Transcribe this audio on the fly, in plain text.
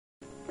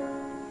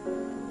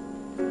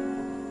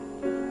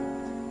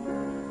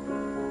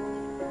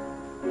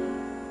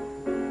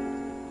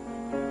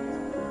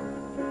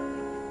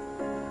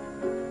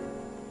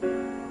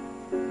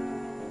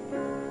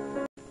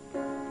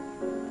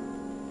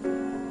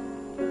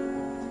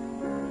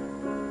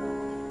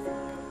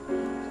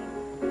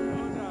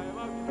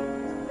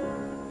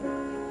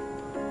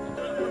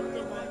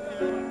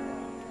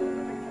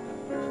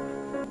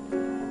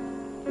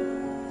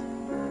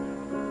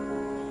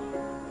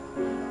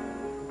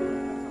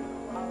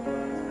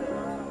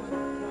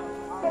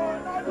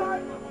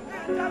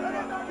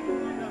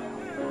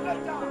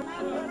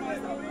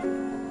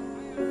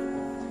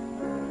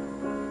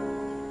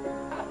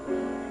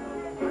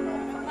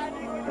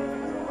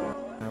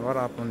And what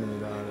happened is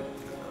that,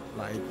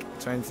 like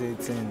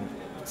 2018,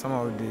 some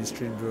of the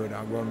street bros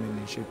that got me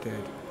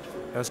initiated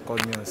just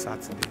called me on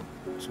Saturday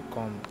to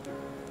come.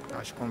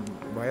 I should come.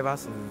 But ever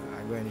since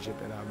I got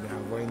initiated, I've been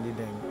avoiding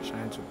them,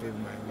 trying to pave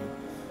my way.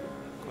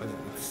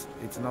 Because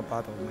it's not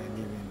part of my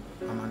living.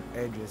 I'm an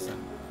hairdresser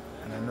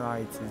and I know how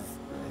it is in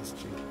the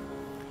street.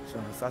 So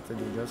on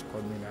Saturday he just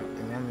called me that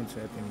they want me to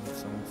help him with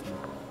something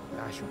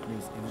that I should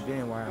please. It's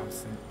been a while I've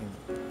seen him.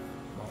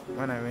 But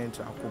when I went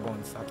to Akuba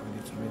on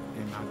Saturday to meet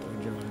him at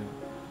Ojoani,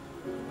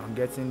 on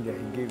getting there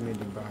he gave me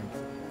the bag,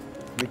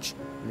 which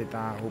later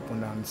I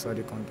opened and saw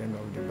the content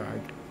of the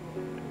bag.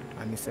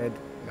 And he said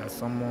that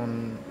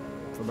someone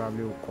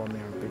probably will call me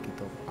and pick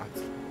it up at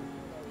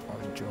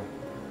Ojo.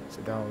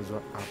 So that was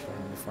what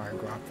happened before I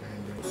got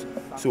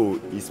apprehended. So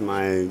it's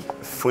my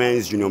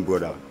friend's junior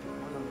brother.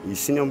 His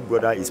senior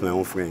brother is my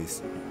own friend,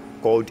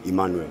 called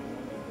Emmanuel.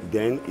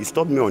 Then he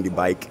stopped me on the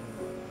bike.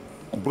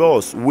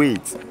 Bros,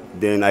 wait.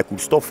 Then I could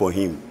stop for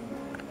him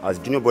as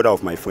junior brother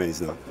of my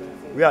friends now.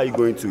 Where are you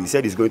going to? He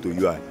said he's going to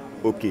UI.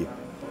 Okay,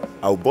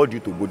 I'll board you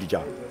to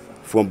Bodija.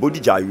 From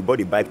Bodija, you board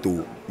the bike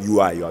to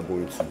UI you are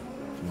going to.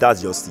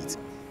 That's just it.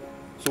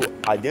 So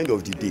at the end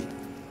of the day,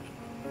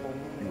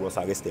 he was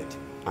arrested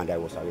and I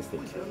was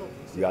arrested.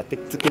 We are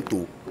taken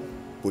to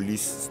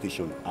police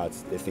station at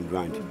Testing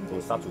Grand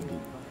on Saturday.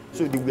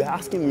 So they were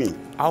asking me,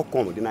 how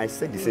come? Then I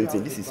said the same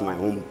thing, this is my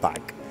own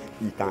bag.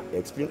 He can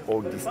explain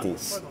all these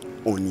things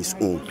on his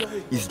own.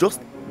 It's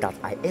just that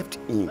I helped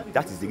him.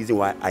 That is the reason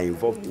why I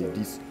involved in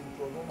this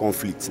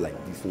conflict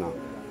like this now.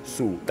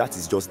 So that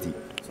is just the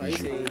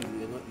issue.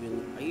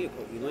 You're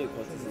not a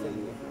courtesan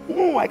anymore?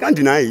 No, I can't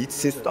deny it.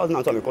 Since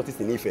 2002, I'm a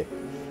courtesan in Ife.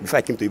 Before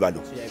I came to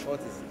Ibadan. So you're a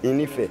courtesan?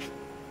 In Ife.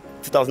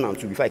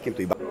 2002, before I came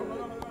to Ibadan.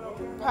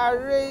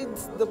 Parade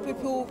the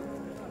people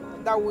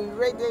that we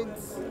raided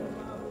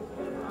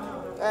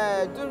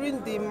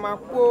during the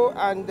Mapo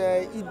and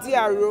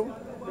Idiaro.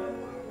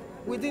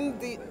 Within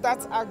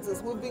that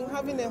axis, we've been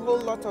having a whole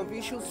lot of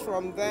issues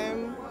from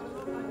them.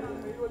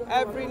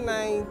 Every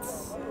night,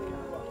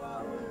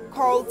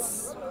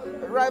 cults,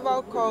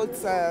 rival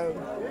cults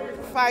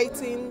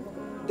fighting,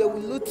 they will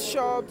loot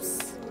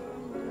shops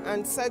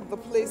and set the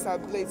place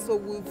ablaze. So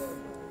we've,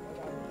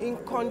 in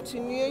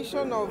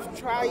continuation of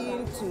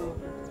trying to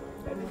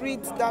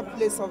rid that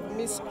place of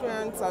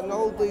miscreants and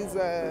all these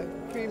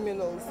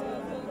criminals,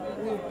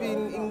 we've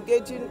been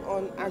engaging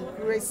on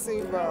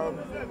aggressive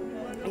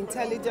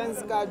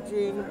intelligence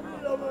gathering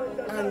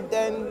and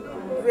then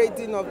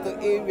raiding of the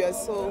area.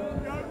 So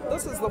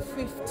this is the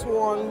 5th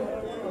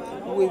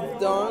one we've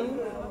done,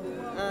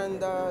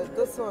 and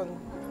this one,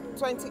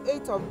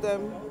 28 of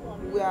them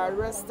were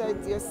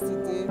arrested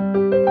yesterday.